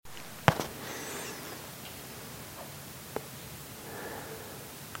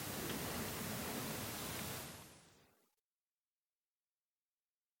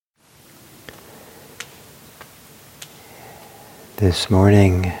This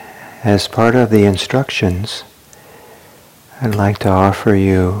morning, as part of the instructions, I'd like to offer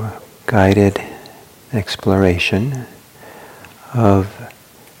you guided exploration of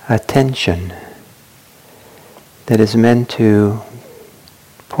attention that is meant to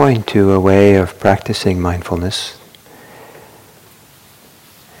point to a way of practicing mindfulness,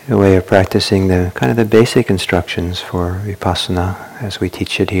 a way of practicing the kind of the basic instructions for vipassana as we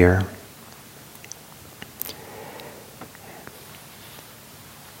teach it here.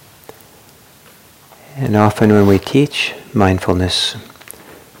 And often when we teach mindfulness,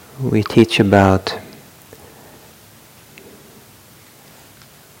 we teach about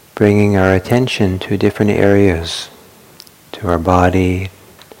bringing our attention to different areas, to our body,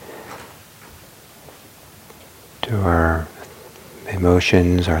 to our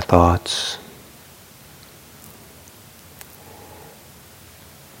emotions, our thoughts.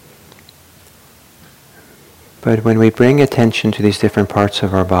 But when we bring attention to these different parts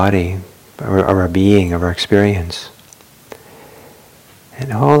of our body, or our being, of our experience,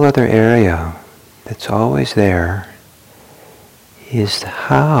 and a whole other area that's always there is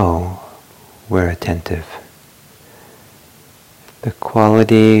how we're attentive. The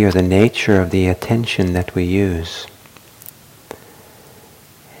quality or the nature of the attention that we use.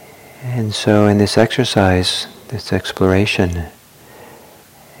 And so in this exercise, this exploration,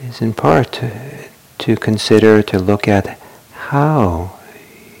 is in part to consider, to look at how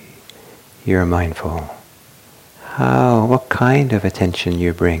you're mindful. What kind of attention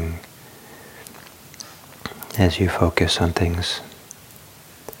you bring as you focus on things.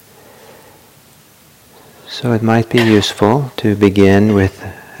 So it might be useful to begin with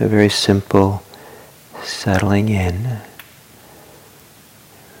a very simple settling in,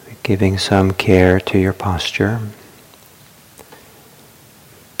 giving some care to your posture,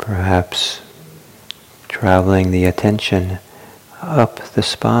 perhaps traveling the attention up the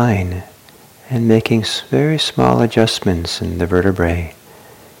spine and making very small adjustments in the vertebrae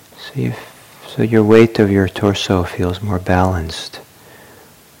so your weight of your torso feels more balanced,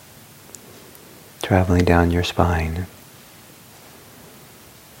 traveling down your spine.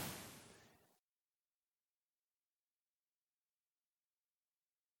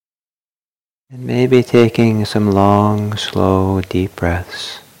 And maybe taking some long, slow, deep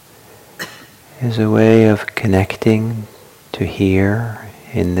breaths is a way of connecting to here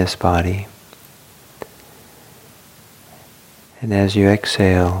in this body. And as you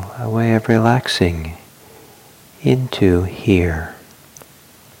exhale, a way of relaxing into here.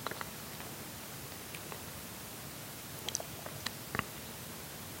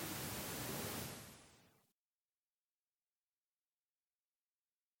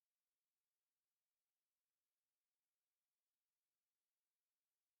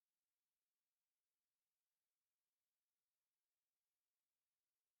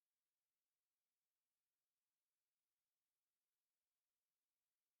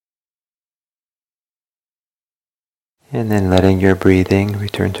 And then letting your breathing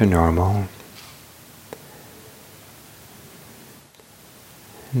return to normal.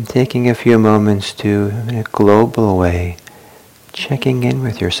 And taking a few moments to, in a global way, checking in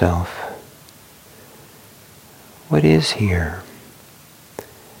with yourself. What is here?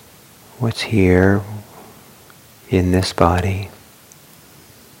 What's here in this body?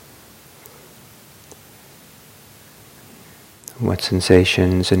 What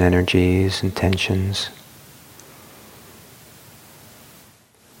sensations and energies and tensions?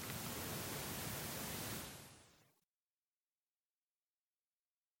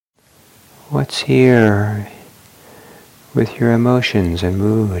 What's here with your emotions and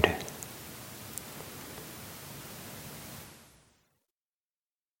mood?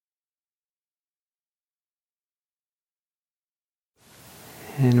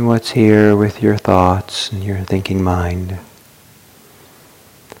 And what's here with your thoughts and your thinking mind?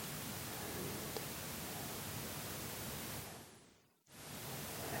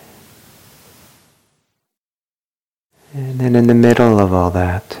 And then in the middle of all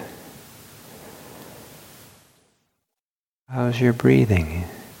that, how's your breathing?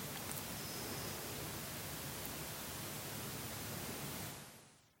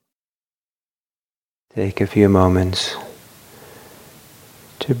 Take a few moments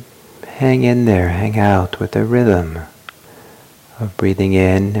to hang in there, hang out with the rhythm of breathing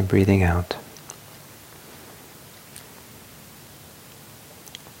in and breathing out.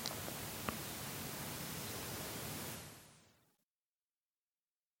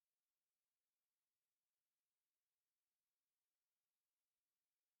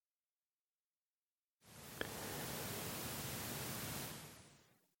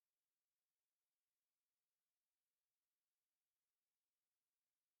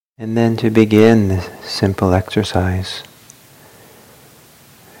 And then to begin this simple exercise,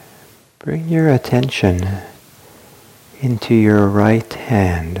 bring your attention into your right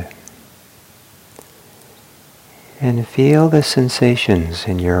hand and feel the sensations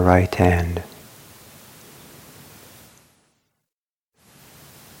in your right hand.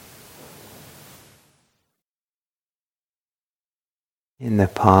 In the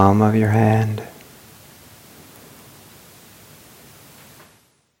palm of your hand,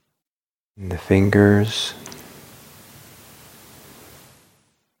 in the fingers,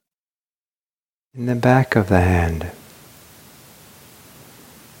 in the back of the hand.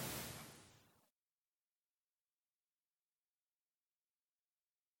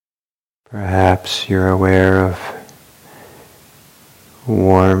 Perhaps you're aware of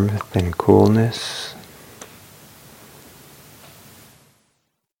warmth and coolness,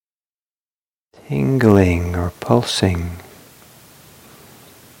 tingling or pulsing.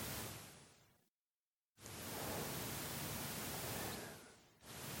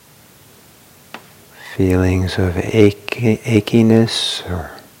 Feelings of achiness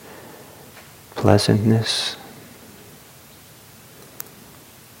or pleasantness.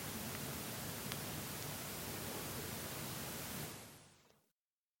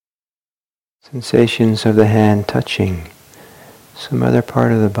 Sensations of the hand touching some other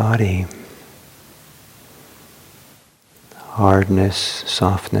part of the body. Hardness,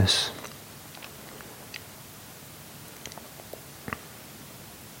 softness.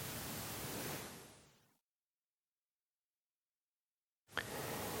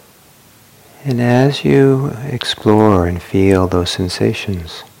 And as you explore and feel those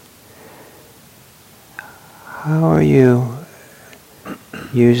sensations, how are you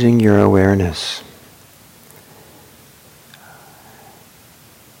using your awareness?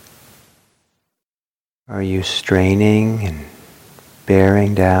 Are you straining and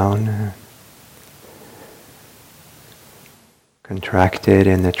bearing down, contracted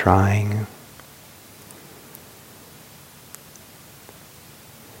in the trying?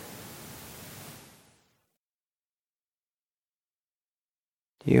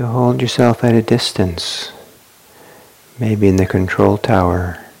 Do you hold yourself at a distance, maybe in the control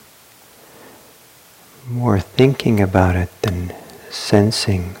tower, more thinking about it than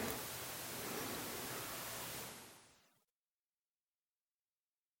sensing?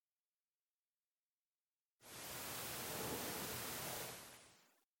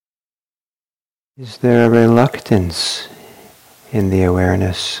 Is there a reluctance in the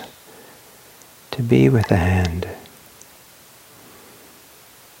awareness to be with the hand?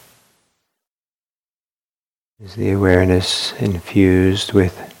 Is the awareness infused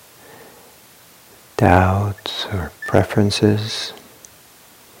with doubts or preferences?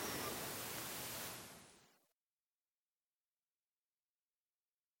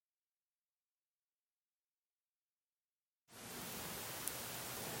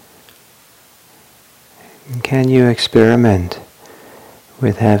 And can you experiment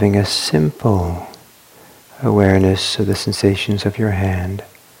with having a simple awareness of the sensations of your hand?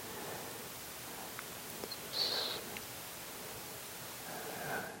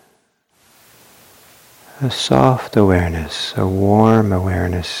 A soft awareness, a warm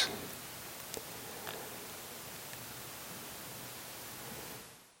awareness.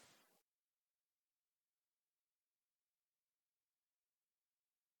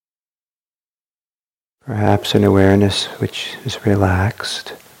 Perhaps an awareness which is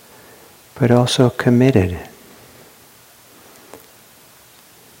relaxed, but also committed.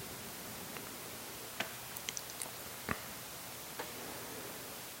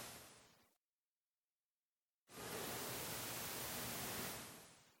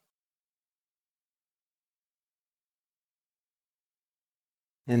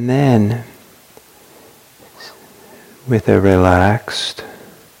 And then, with a relaxed,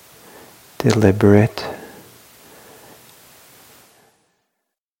 deliberate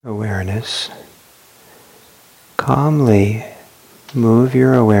awareness, calmly move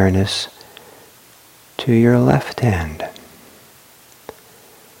your awareness to your left hand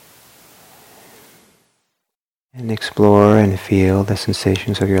and explore and feel the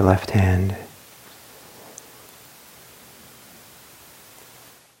sensations of your left hand.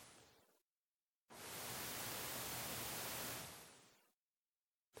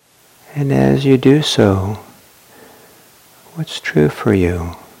 And as you do so, what's true for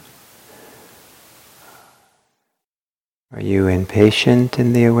you? Are you impatient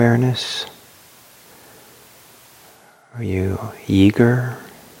in the awareness? Are you eager?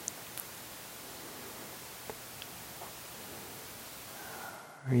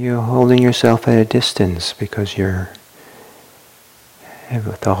 Are you holding yourself at a distance because you're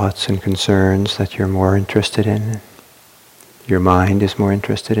have thoughts and concerns that you're more interested in, your mind is more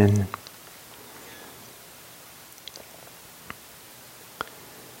interested in.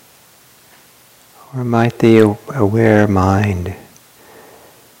 Or might the aware mind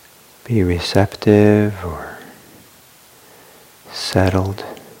be receptive or settled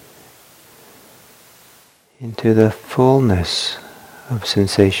into the fullness of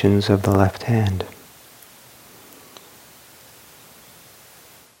sensations of the left hand?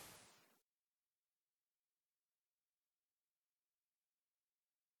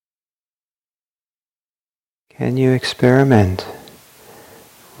 Can you experiment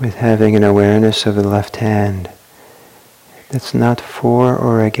with having an awareness of the left hand that's not for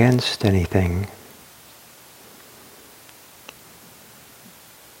or against anything?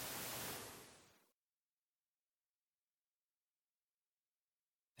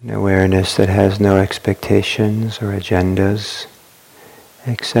 An awareness that has no expectations or agendas,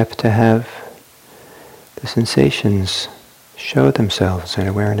 except to have the sensations show themselves in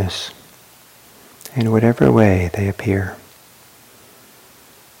awareness, in whatever way they appear.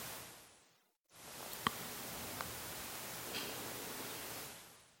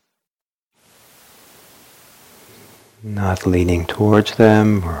 Not leaning towards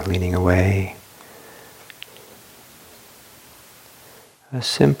them or leaning away. A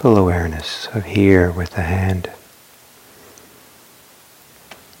simple awareness of here with the hand.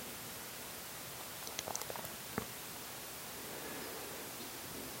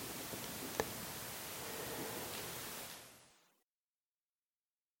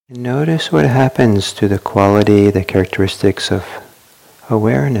 And notice what happens to the quality, the characteristics of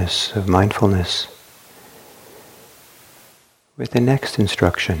awareness, of mindfulness, with the next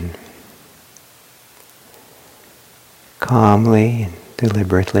instruction. Calmly and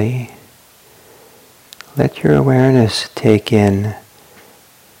deliberately, let your awareness take in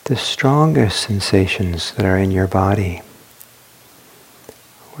the strongest sensations that are in your body.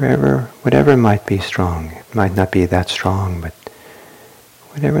 Whatever might be strong, it might not be that strong, but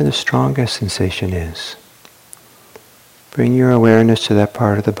whatever the strongest sensation is, bring your awareness to that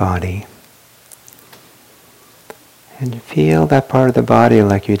part of the body and feel that part of the body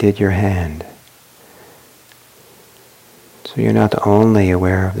like you did your hand. So you're not only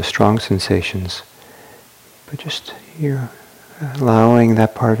aware of the strong sensations, but just you're allowing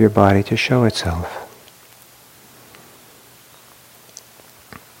that part of your body to show itself.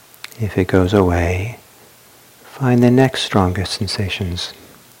 If it goes away, find the next strongest sensations.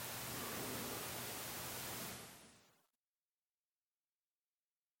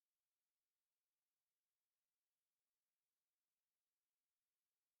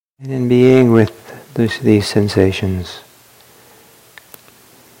 And in being with these sensations,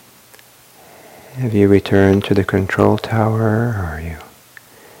 have you returned to the control tower, or are you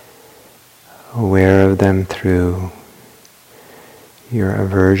aware of them through your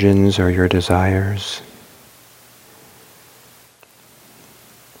aversions or your desires?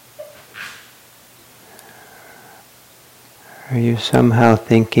 Are you somehow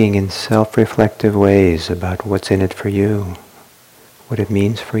thinking in self-reflective ways about what's in it for you, what it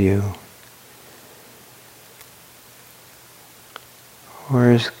means for you?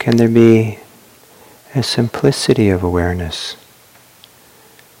 Or can there be a simplicity of awareness,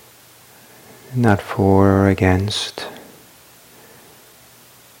 not for or against,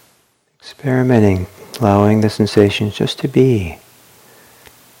 experimenting, allowing the sensations just to be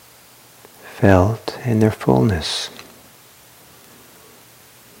felt in their fullness.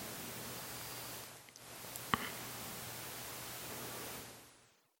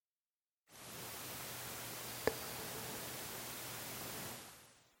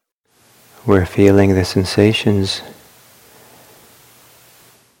 We're feeling the sensations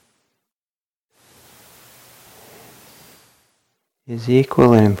is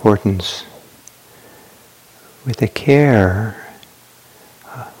equal in importance with the care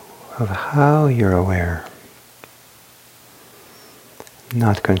of how you're aware.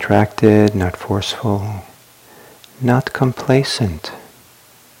 Not contracted, not forceful, not complacent.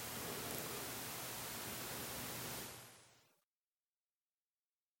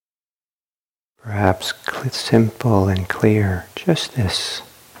 Perhaps simple and clear, just this.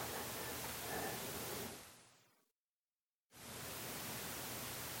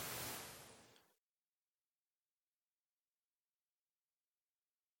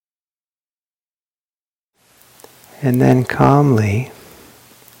 And then calmly,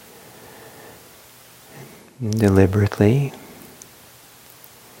 deliberately,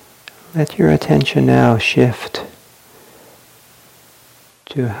 let your attention now shift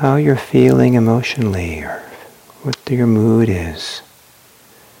to how you're feeling emotionally, or what your mood is.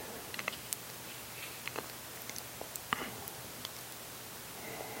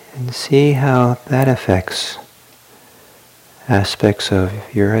 And see how that affects aspects of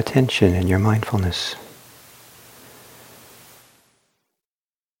your attention and your mindfulness.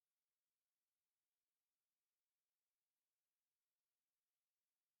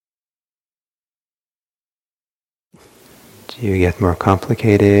 Do you get more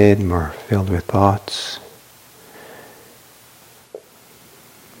complicated, more filled with thoughts?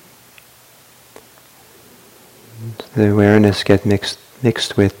 Does the awareness get mixed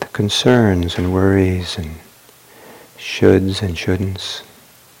with concerns and worries and shoulds and shouldn'ts?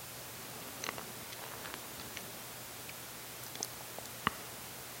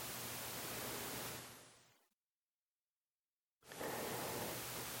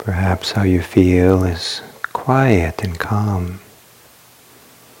 Perhaps how you feel is quiet and calm.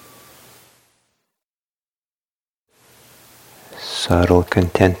 Subtle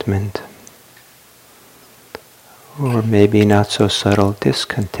contentment, or maybe not so subtle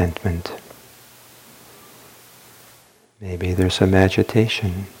discontentment. Maybe there's some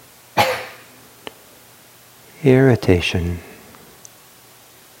agitation, irritation.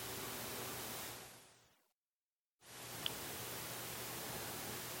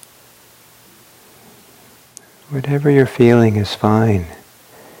 Whatever you're feeling is fine.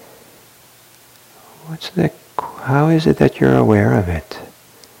 How is it that you're aware of it?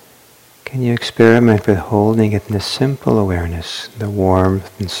 Can you experiment with holding it in a simple awareness, the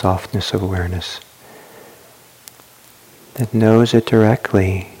warmth and softness of awareness that knows it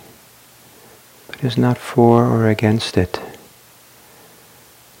directly, but is not for or against it.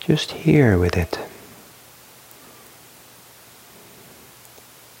 Just here with it.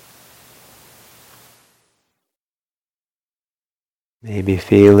 Maybe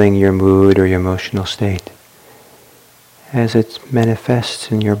feeling your mood or your emotional state as it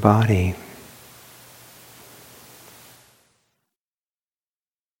manifests in your body.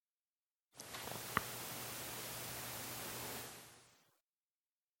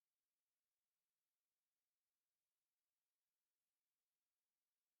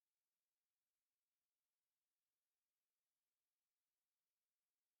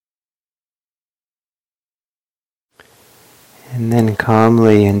 And then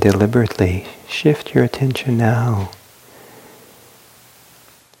calmly and deliberately shift your attention now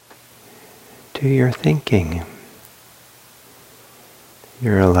to your thinking.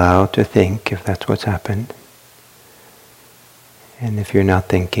 You're allowed to think if that's what's happened. And if you're not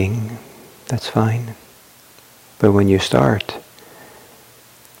thinking, that's fine. But when you start,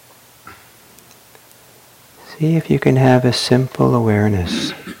 see if you can have a simple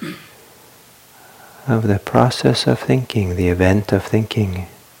awareness of the process of thinking, the event of thinking,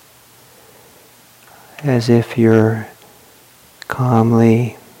 as if you're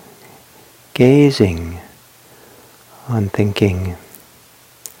calmly gazing on thinking,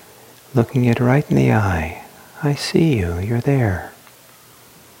 looking it right in the eye. I see you, you're there.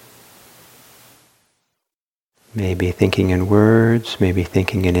 Maybe thinking in words, maybe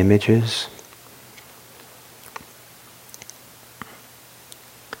thinking in images.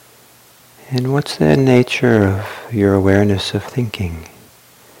 And what's the nature of your awareness of thinking?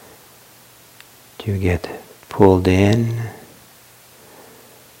 Do you get pulled in?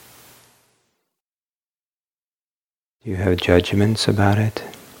 Do you have judgments about it?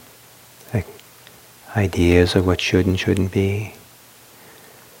 Like ideas of what should and shouldn't be?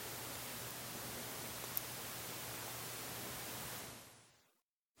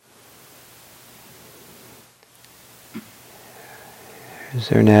 Is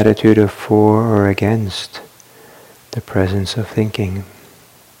there an attitude of for or against the presence of thinking?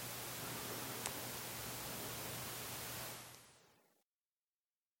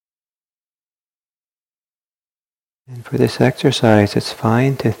 And for this exercise, it's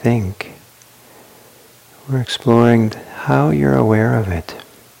fine to think. We're exploring how you're aware of it.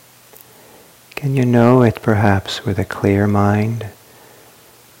 Can you know it perhaps with a clear mind?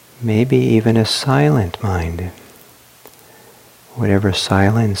 Maybe even a silent mind. Whatever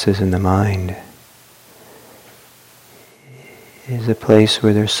silence is in the mind is a place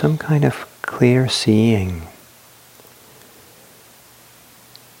where there's some kind of clear seeing.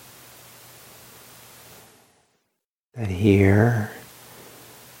 That here,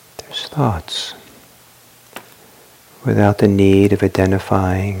 there's thoughts without the need of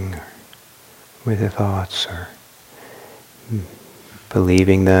identifying with the thoughts or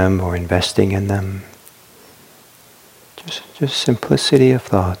believing them or investing in them. Just simplicity of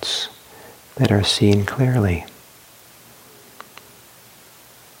thoughts that are seen clearly.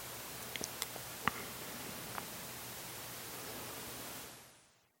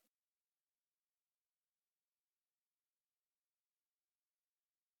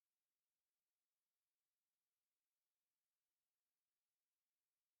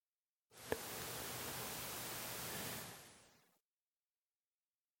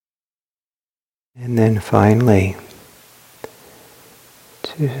 And then finally,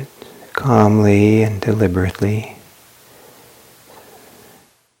 to calmly and deliberately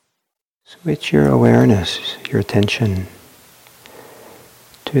switch your awareness, your attention,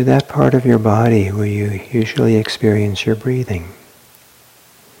 to that part of your body where you usually experience your breathing,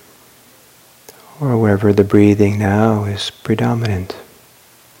 or wherever the breathing now is predominant.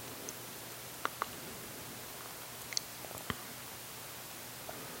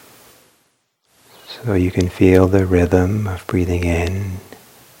 So you can feel the rhythm of breathing in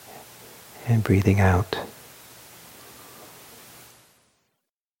and breathing out.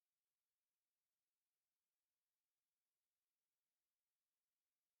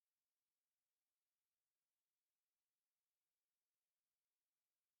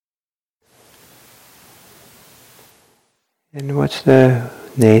 And what's the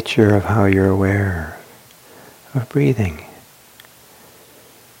nature of how you're aware of breathing?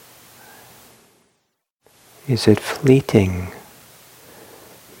 Is it fleeting?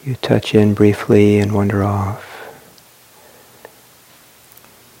 You touch in briefly and wander off?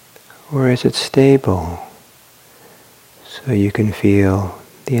 Or is it stable, so you can feel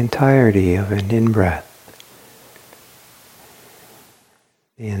the entirety of an in-breath,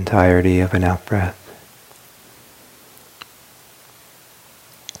 the entirety of an out-breath?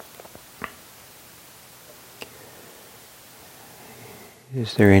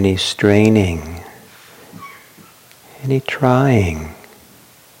 Is there any straining, any trying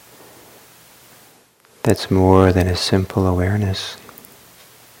that's more than a simple awareness?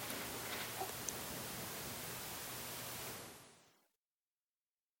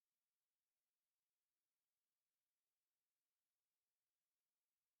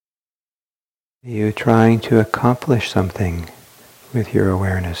 Are you trying to accomplish something with your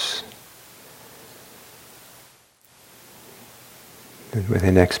awareness? With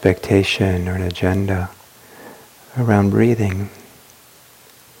an expectation or an agenda around breathing?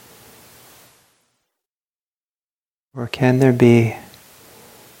 Or can there be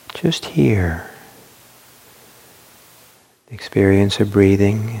just here the experience of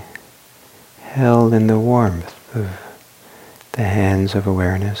breathing held in the warmth of the hands of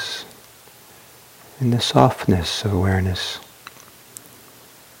awareness, in the softness of awareness?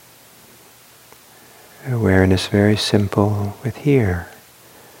 Awareness very simple with here.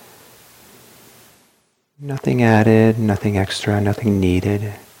 Nothing added, nothing extra, nothing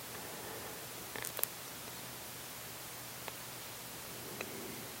needed.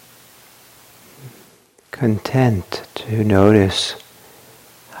 Content to notice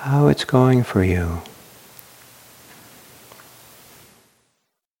how it's going for you.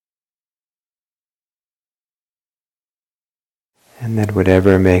 And that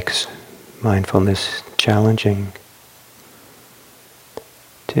whatever makes mindfulness challenging,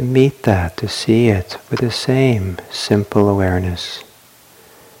 to meet that, to see it with the same simple awareness.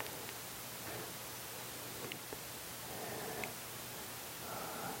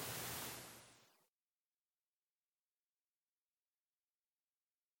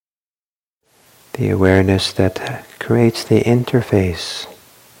 The awareness that creates the interface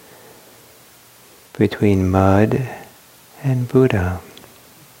between mud and Buddha.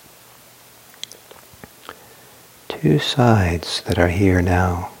 Two sides that are here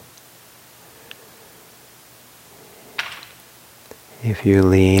now. If you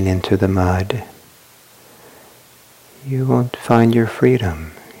lean into the mud, you won't find your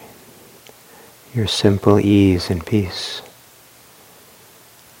freedom, your simple ease and peace.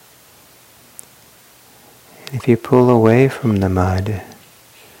 If you pull away from the mud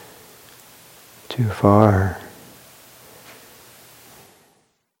too far,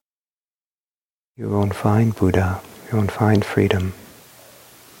 you won't find Buddha, you won't find freedom.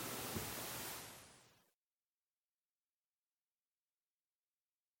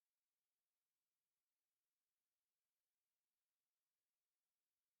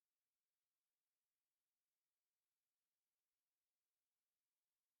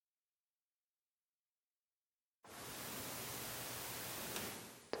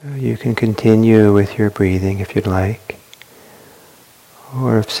 So you can continue with your breathing if you'd like,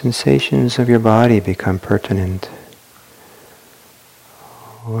 or if sensations of your body become pertinent,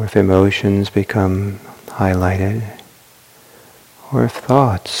 or if emotions become highlighted, or if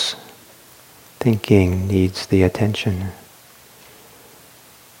thoughts, thinking needs the attention.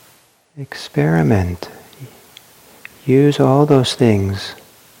 Experiment. Use all those things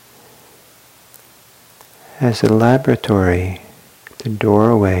as a laboratory, the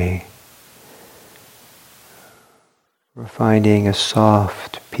doorway for finding a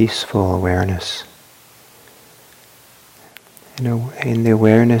soft, peaceful awareness. And in the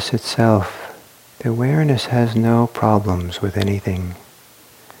awareness itself, The awareness has no problems with anything.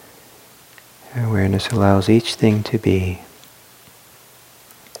 Awareness allows each thing to be.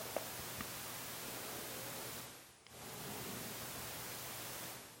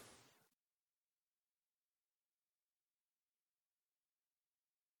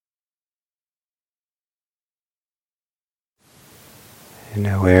 An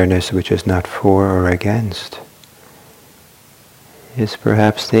awareness which is not for or against is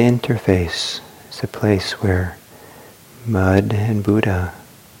perhaps the interface. It's a place where mud and Buddha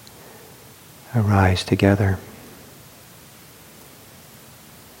arise together.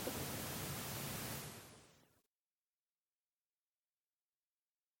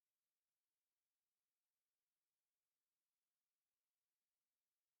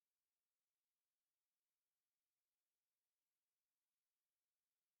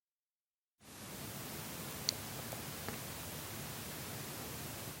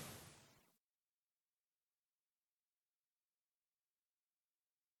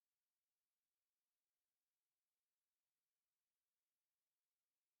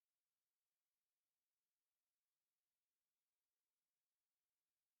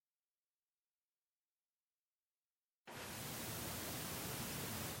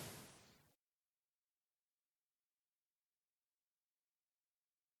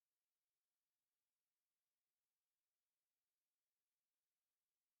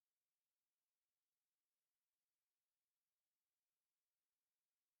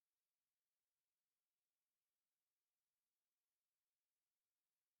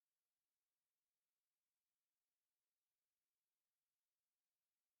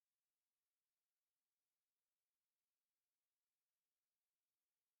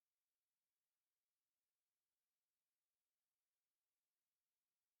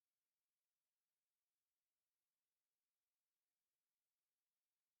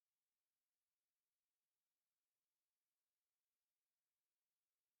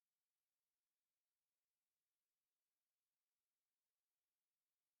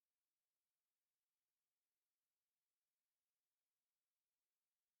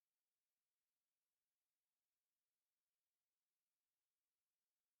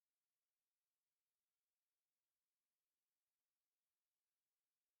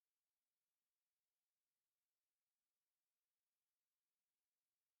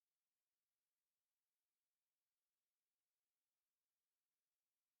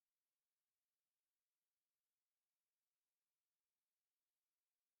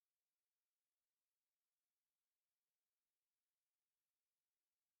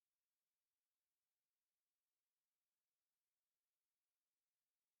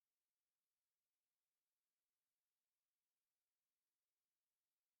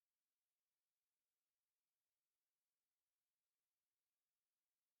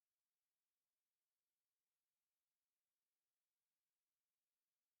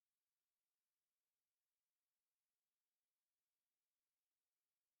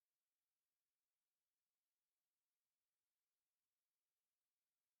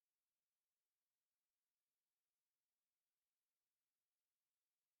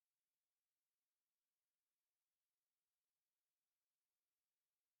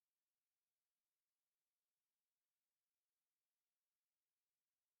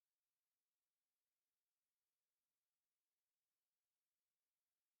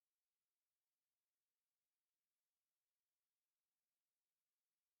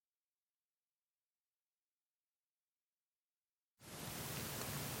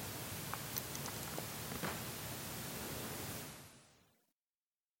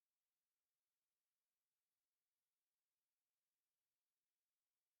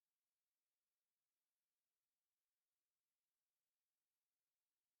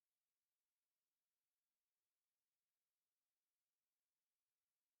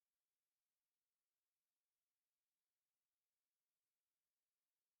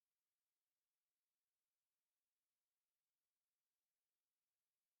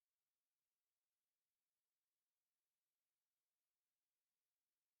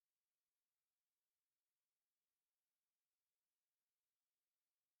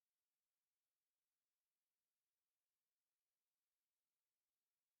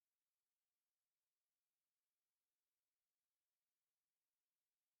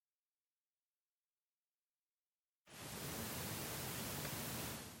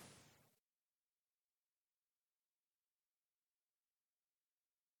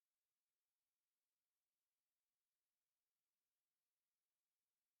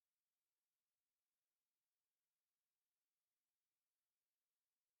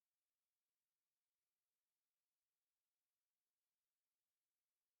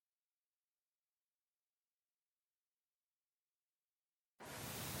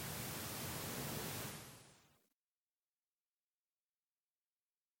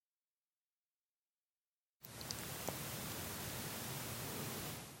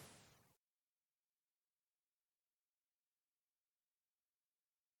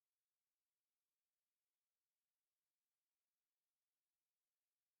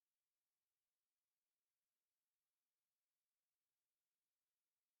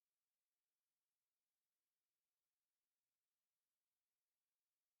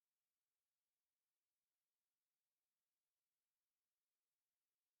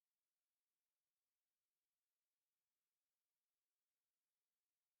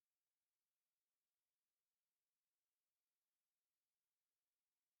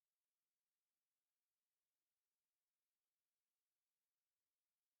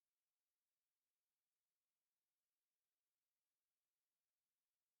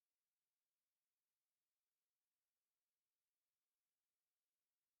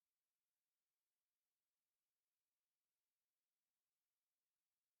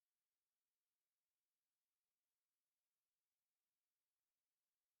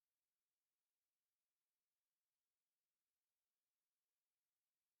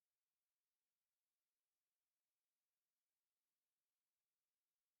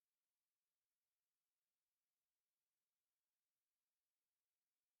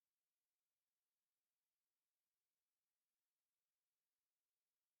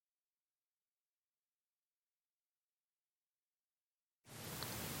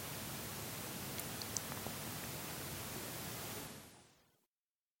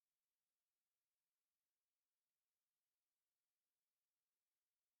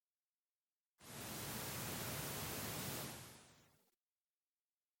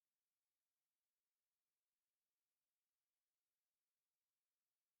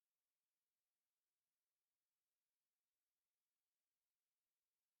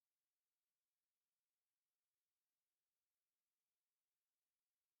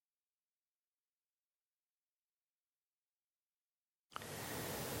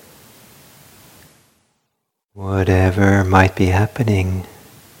 whatever might be happening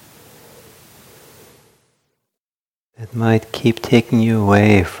that might keep taking you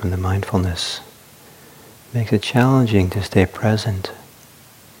away from the mindfulness, makes it challenging to stay present.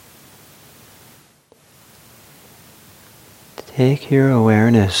 Take your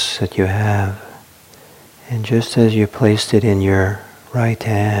awareness that you have, and just as you placed it in your right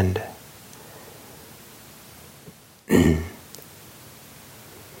hand,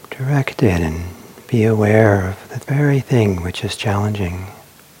 direct it and be aware of the very thing which is challenging.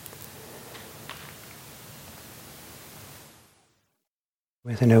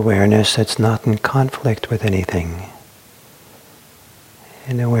 With an awareness that's not in conflict with anything.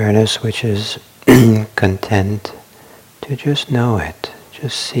 An awareness which is content to just know it,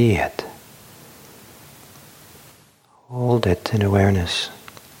 just see it. Hold it in awareness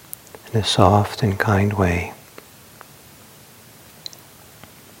in a soft and kind way.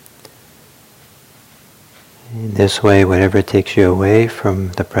 In this way, whatever takes you away from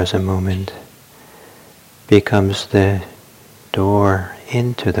the present moment becomes the door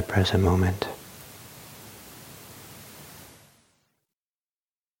into the present moment.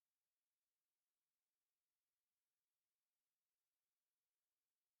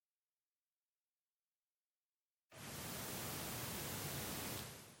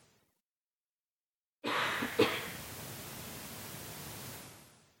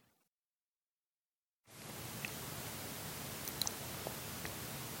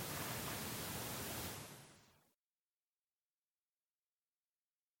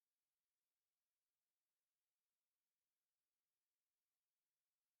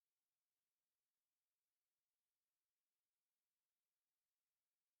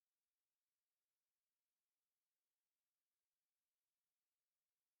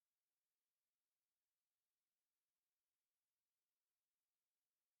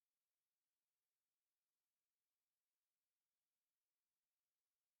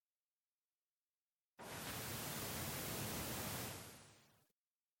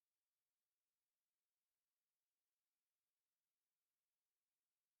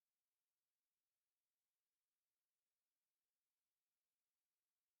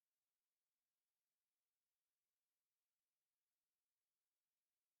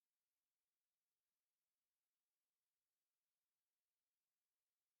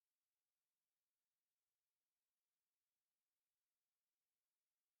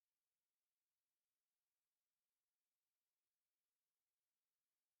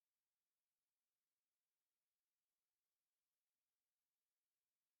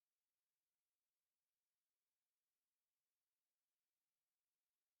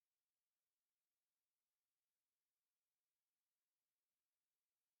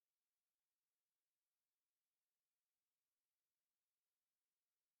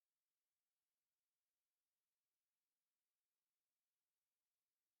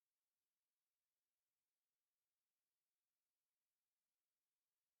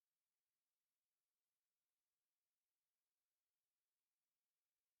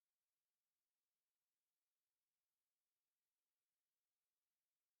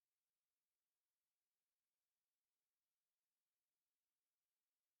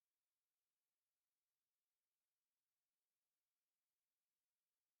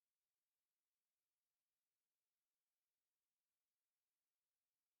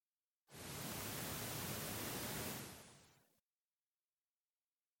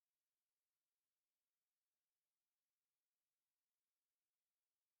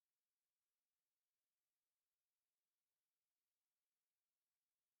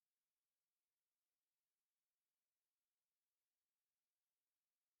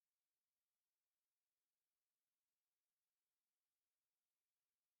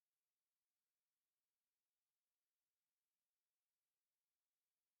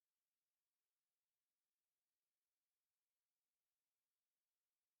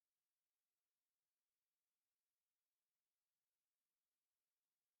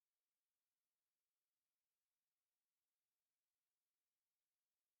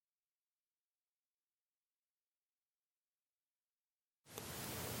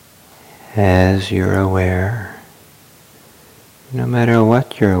 As you're aware, no matter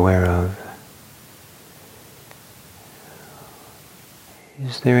what you're aware of,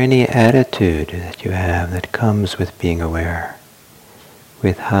 is there any attitude that you have that comes with being aware,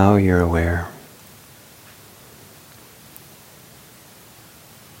 with how you're aware?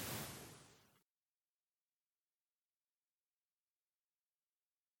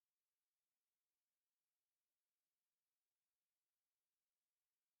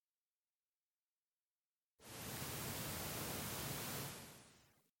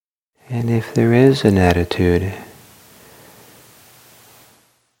 And if there is an attitude,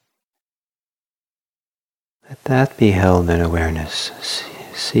 let that be held in awareness.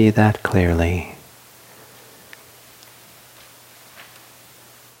 See that clearly,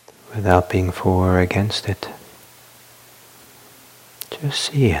 without being for or against it.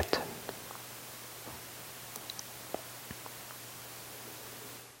 Just see it.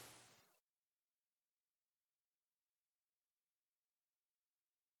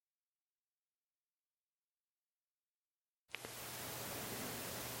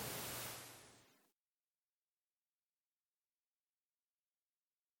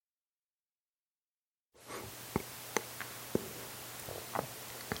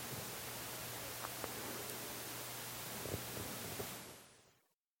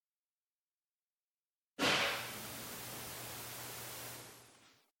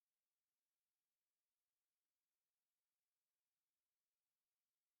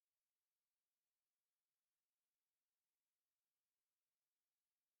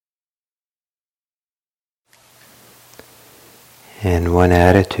 And one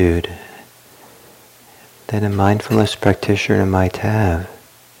attitude that a mindfulness practitioner might have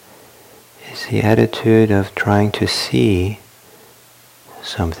is the attitude of trying to see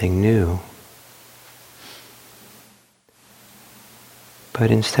something new. But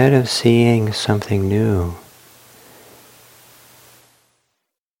instead of seeing something new,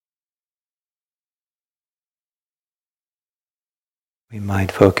 we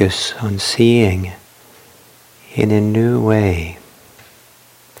might focus on seeing in a new way,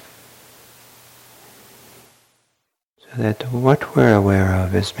 so that what we're aware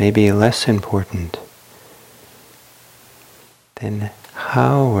of is maybe less important than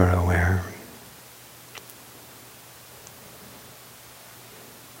how we're aware.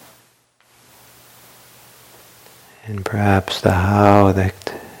 And perhaps the how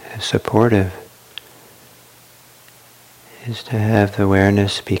that is supportive is to have the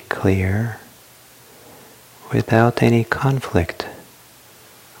awareness be clear without any conflict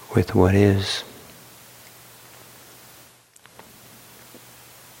with what is.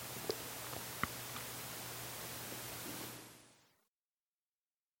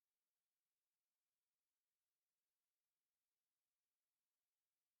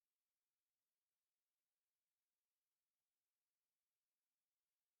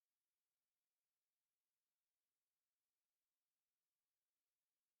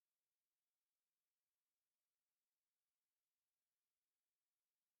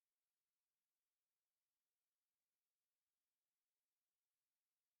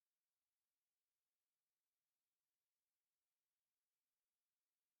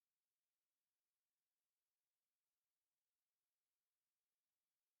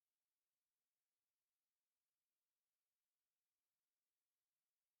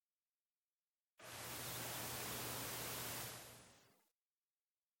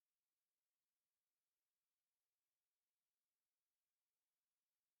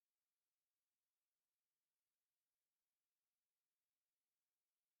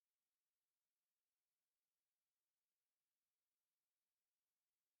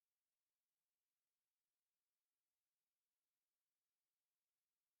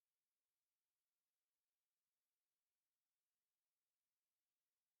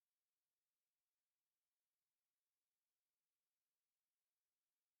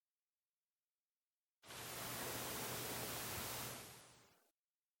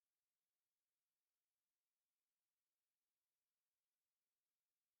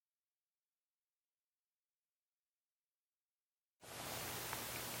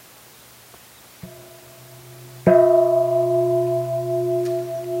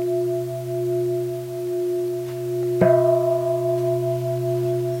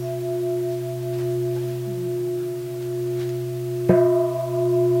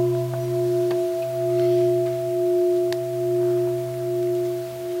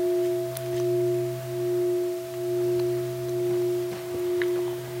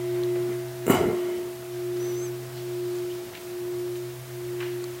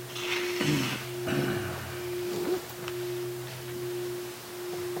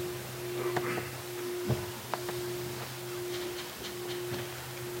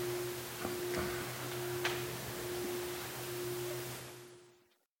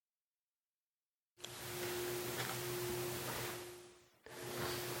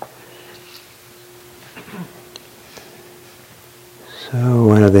 So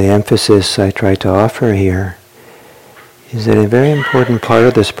one of the emphasis I try to offer here is that a very important part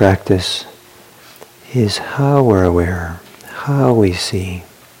of this practice is how we're aware, how we see.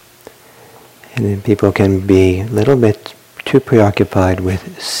 And then people can be a little bit too preoccupied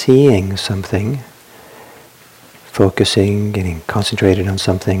with seeing something, focusing, getting concentrated on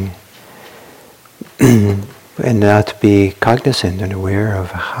something, and not be cognizant and aware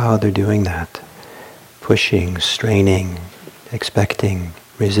of how they're doing that. Pushing, straining, expecting,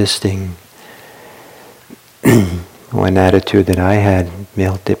 resisting. One attitude that I had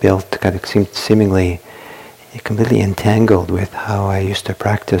built kind of seemingly completely entangled with how I used to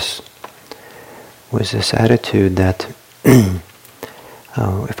practice was this attitude that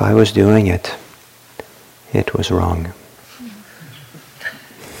if I was doing it, it was wrong.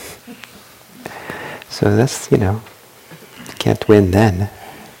 So that's, can't win then.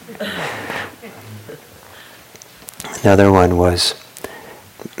 Another one was,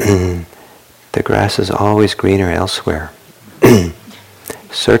 the grass is always greener elsewhere.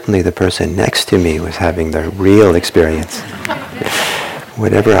 Certainly the person next to me was having the real experience.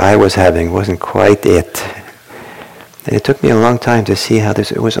 Whatever I was having wasn't quite it. And it took me a long time to see how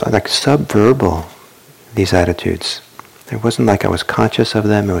it was like subverbal, these attitudes. It wasn't like I was conscious of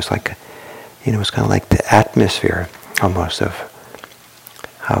them. It was like, it was kind of like the atmosphere almost of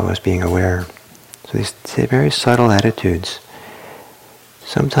how I was being aware. So these very subtle attitudes.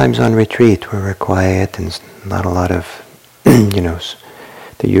 Sometimes on retreat where we're quiet and not a lot of,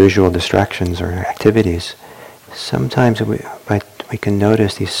 the usual distractions or activities. Sometimes we can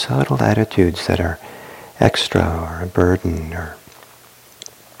notice these subtle attitudes that are extra or a burden,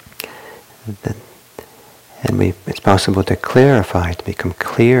 it's possible to clarify, to become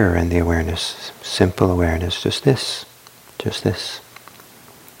clear in the awareness, simple awareness, just this.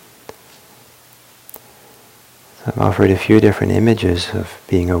 I've offered a few different images of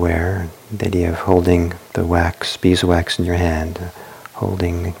being aware, the idea of holding the wax, beeswax in your hand,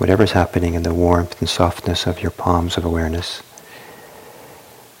 holding whatever's happening in the warmth and softness of your palms of awareness.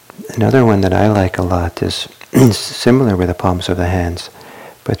 Another one that I like a lot is similar with the palms of the hands,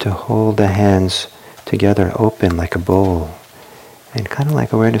 but to hold the hands together open like a bowl, and kind of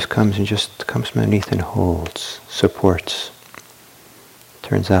like awareness comes and just comes from underneath and holds, supports.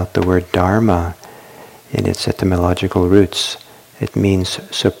 Turns out the word dharma, in its etymological roots, it means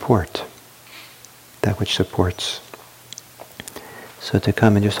support, that which supports. So to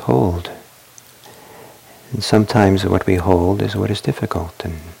come and just hold. And sometimes what we hold is what is difficult,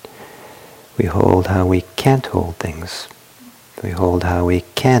 and we hold how we can't hold things. We hold how we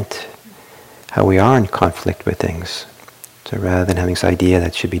are in conflict with things. So rather than having this idea that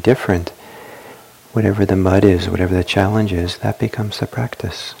it should be different, whatever the mud is, whatever the challenge is, that becomes the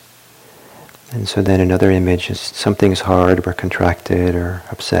practice. And so then another image is something's hard or contracted or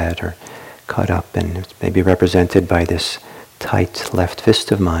upset or caught up, and it's maybe represented by this tight left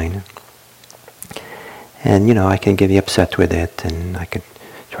fist of mine. And I can get upset with it, and I could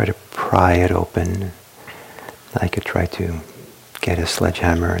try to pry it open. I could try to get a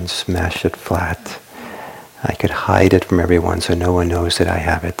sledgehammer and smash it flat. I could hide it from everyone so no one knows that I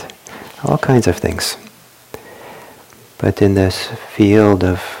have it. All kinds of things. But in this field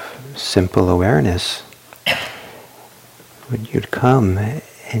of simple awareness, you'd come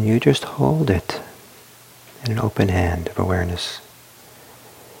and you just hold it in an open hand of awareness.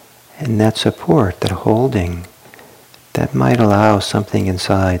 And that support, that holding, that might allow something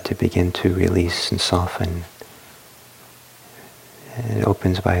inside to begin to release and soften. And it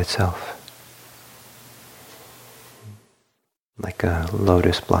opens by itself. Like a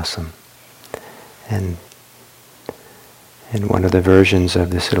lotus blossom. And one of the versions of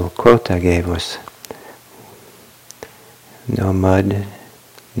this little quote I gave was, no mud,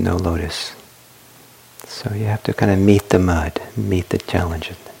 no lotus. So you have to kind of meet the mud, meet the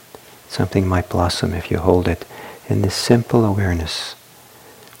challenge. Something might blossom if you hold it in this simple awareness.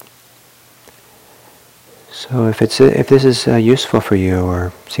 So if this is useful for you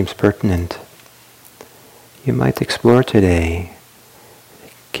or seems pertinent, you might explore today,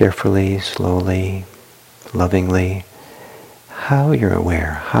 carefully, slowly, lovingly, how you're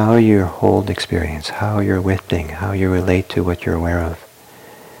aware, how you hold experience, how you're witnessing, how you relate to what you're aware of.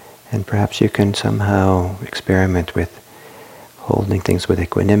 And perhaps you can somehow experiment with holding things with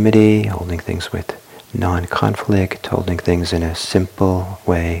equanimity, holding things with non-conflict, holding things in a simple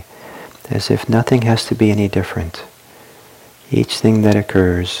way, as if nothing has to be any different. Each thing that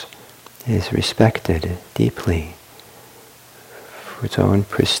occurs is respected deeply for its own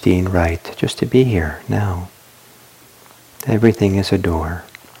pristine right, just to be here now. Everything is a door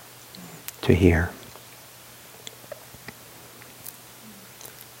to here.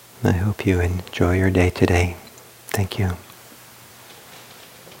 I hope you enjoy your day today. Thank you.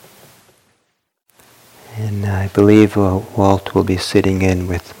 And I believe Walt will be sitting in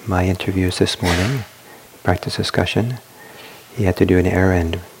with my interviews this morning, practice discussion. he had to do an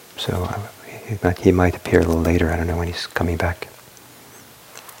errand, so he might appear a little later. I don't know when he's coming back.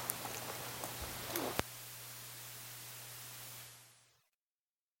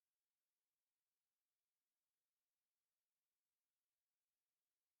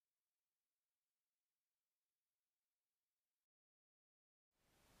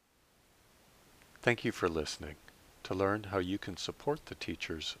 Thank you for listening. To learn how you can support the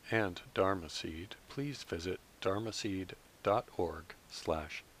teachers and Dharma Seed, please visit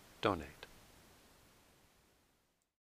dharmaseed.org/donate.